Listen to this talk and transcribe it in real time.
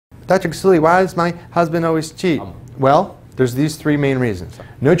Dr. Kousouli, why does my husband always cheat? Well, there's these three main reasons.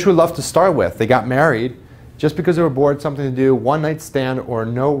 No true love to start with. They got married just because they were bored, something to do, one night stand, or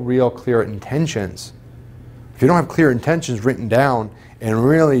no real clear intentions. If you don't have clear intentions written down and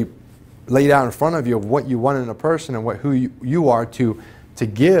really laid out in front of you of what you want in a person and who you are to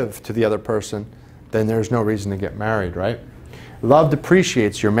give to the other person, then there's no reason to get married, right? Love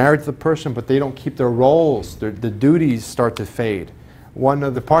depreciates. You're married to the person, but they don't keep their roles. The duties start to fade. One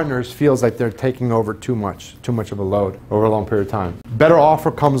of the partners feels like they're taking over too much of a load over a long period of time. Better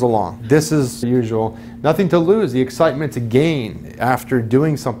offer comes along. This is usual. Nothing to lose, the excitement to gain after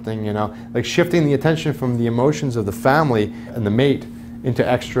doing something, you know, like shifting the attention from the emotions of the family and the mate into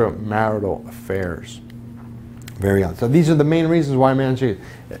extramarital affairs. Very odd. So these are the main reasons why man cheats.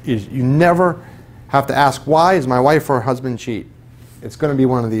 You never have to ask, why is my wife or husband cheat? It's going to be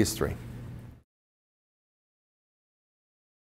one of these three.